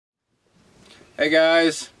Hey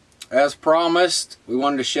guys, as promised, we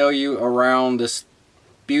wanted to show you around this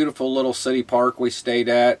beautiful little city park we stayed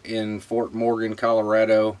at in Fort Morgan,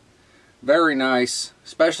 Colorado. Very nice,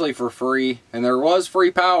 especially for free, and there was free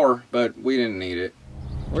power, but we didn't need it.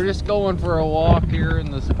 We're just going for a walk here in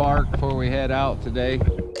this park before we head out today.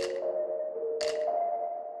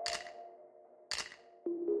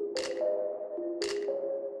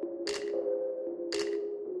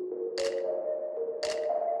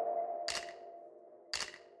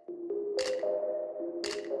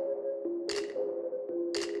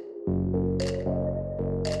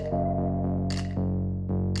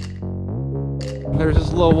 There's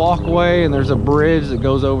this little walkway and there's a bridge that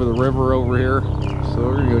goes over the river over here. So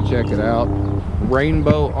we're gonna go check it out.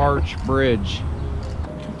 Rainbow Arch Bridge.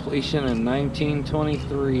 Completion in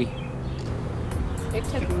 1923. They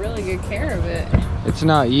took really good care of it. It's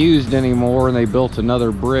not used anymore and they built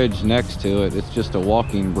another bridge next to it. It's just a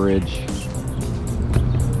walking bridge.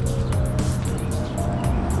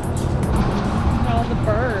 All the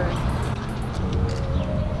birds.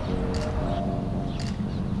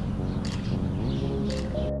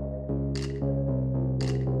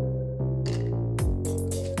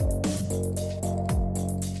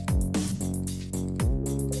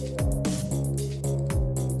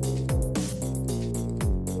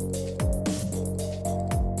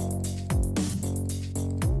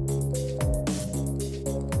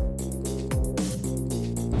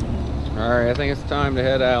 Alright, I think it's time to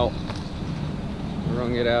head out. We're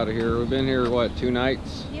gonna get out of here. We've been here, what, 2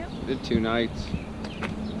 nights? Yep. We did 2 nights.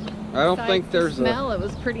 I don't think there's the smell, it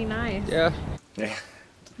was pretty nice. Yeah.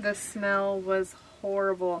 The smell was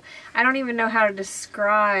horrible. I don't even know how to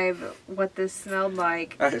describe what this smelled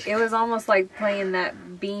like. It was almost like playing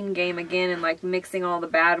that bean game again and like mixing all the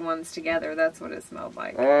bad ones together. That's what it smelled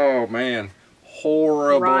like. Oh man.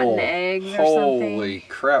 Horrible. Rotten eggs or something. Holy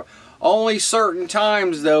crap. Only certain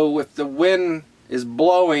times though, if the wind is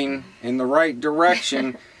blowing in the right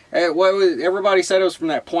direction. Everybody said it was from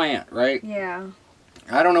that plant, right? Yeah.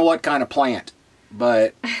 I don't know what kind of plant,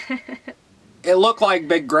 but it looked like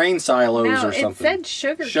big grain silos or something. It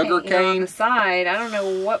said sugar cane on the side. I don't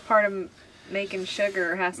know what part of making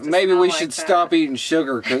sugar has to Maybe smell we like should that. stop eating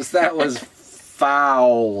sugar because that was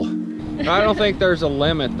foul. I don't think there's a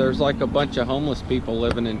limit. There's like a bunch of homeless people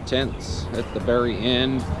living in tents at the very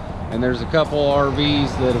end. And there's a couple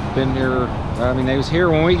RVs that have been here. I mean, they was here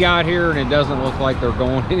when we got here and it doesn't look like they're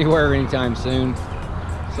going anywhere anytime soon.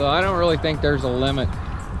 So I don't really think there's a limit.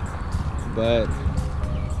 But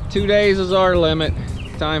 2 days is our limit.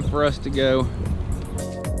 Time for us to go.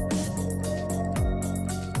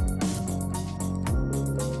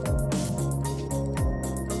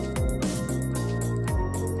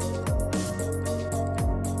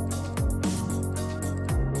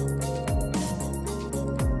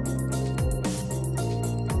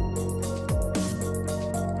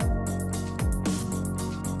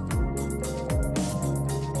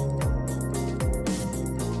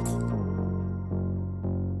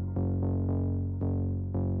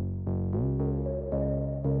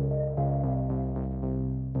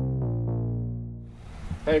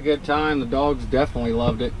 Had a good time. The dogs definitely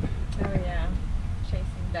loved it. Oh yeah, chasing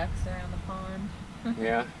ducks around the pond.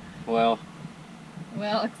 Yeah, well,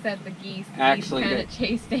 except the geese. The actually, geese kind of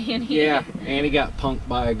chased Annie. Yeah, Annie got punked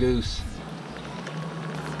by a goose.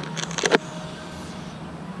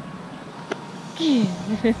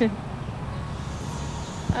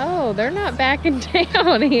 Oh, they're not backing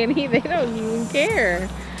down, Annie. They don't even care.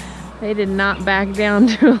 They did not back down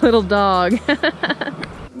to a little dog.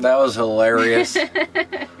 That was hilarious.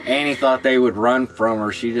 Annie thought they would run from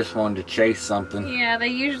her. She just wanted to chase something. Yeah, they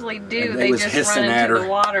usually do. And They was just hissing run at into her. the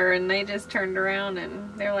water and they just turned around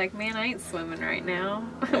and they're like, man, I ain't swimming right now.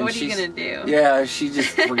 What are you gonna do? Yeah, she just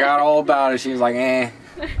forgot all about it. She was like, eh.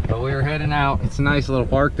 But we were heading out. It's a nice little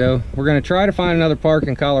park though. We're gonna try to find another park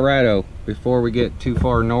in Colorado before we get too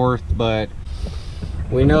far north, but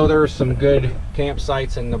we know there's some good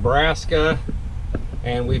campsites in Nebraska,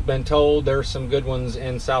 and we've been told there's some good ones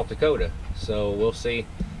in South Dakota. So we'll see.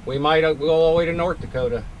 We might go all the way to North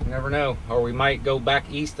Dakota. You never know. Or we might go back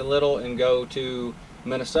east a little and go to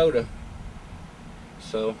Minnesota.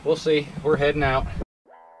 So we'll see. We're heading out.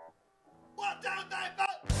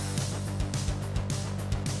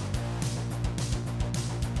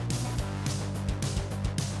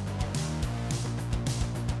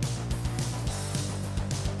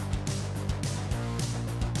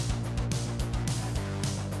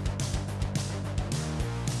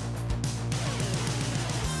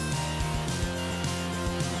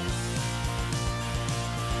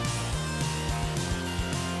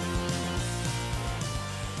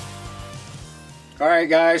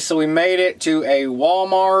 Alright guys, so we made it to a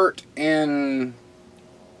Walmart in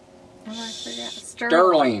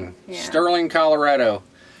Sterling. Yeah. Sterling, Colorado.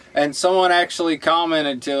 And someone actually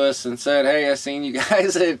commented to us and said, hey, I seen you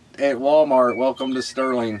guys at Walmart. Welcome to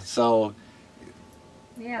Sterling. So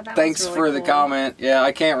yeah, that thanks was for really the cool. comment. Yeah,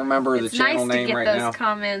 I can't remember the channel name right now. It's nice to get those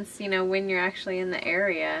comments, you know, when you're actually in the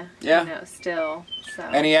area. Yeah. You know, still. So.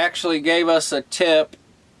 And he actually gave us a tip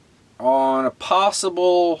on a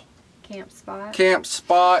possible camp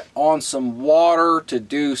spot on some water to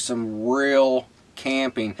do some real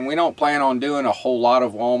camping. And we don't plan on doing a whole lot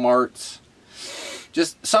of Walmarts.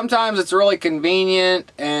 Just sometimes it's really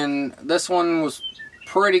convenient, and this one was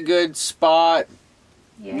pretty good spot.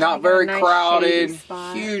 Yeah, not very nice crowded,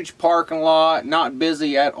 huge parking lot, not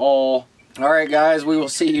busy at all. Alright guys, we will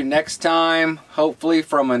see you next time, hopefully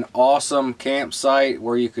from an awesome campsite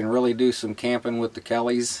where you can really do some camping with the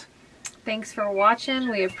Kellys. Thanks for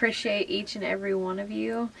watching. We appreciate each and every one of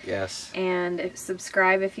you. Yes. And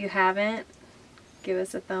subscribe if you haven't. Give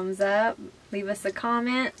us a thumbs up. Leave us a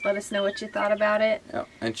comment. Let us know what you thought about it. Yep.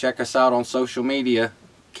 And check us out on social media.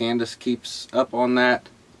 Candace keeps up on that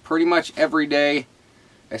pretty much every day.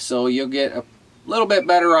 So you'll get a little bit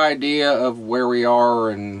better idea of where we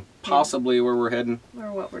are and possibly where we're heading.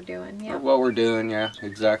 Or what we're doing. Yeah. Or what we're doing, yeah,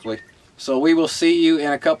 exactly. So we will see you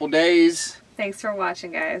in a couple days. Thanks for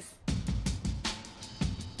watching, guys.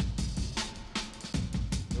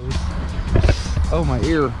 Oh, my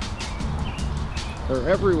ear. They're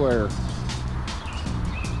everywhere. It's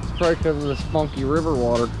probably because of this funky river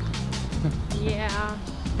water. Yeah.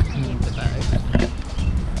 I hate the bugs.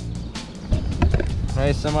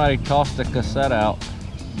 Hey, somebody tossed a cassette out.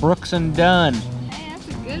 Brooks and Dunn. Hey, that's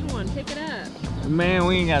a good one. Pick it up. Man,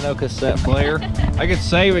 we ain't got no cassette player. I could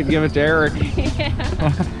save it and give it to Eric.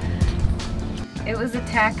 Yeah. It was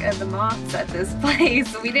Attack of the Moths at this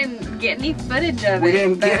place. We didn't get any footage of it. We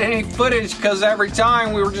didn't get any footage because every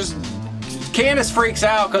time we were just... Candace freaks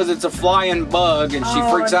out because it's a flying bug, and she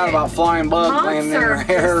freaks out about flying bugs landing in her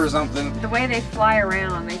hair or something. The way they fly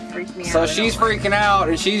around, they freak me out. So she's freaking out,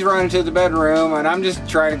 and she's running to the bedroom, and I'm just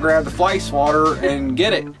trying to grab the fly swatter and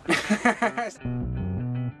get it.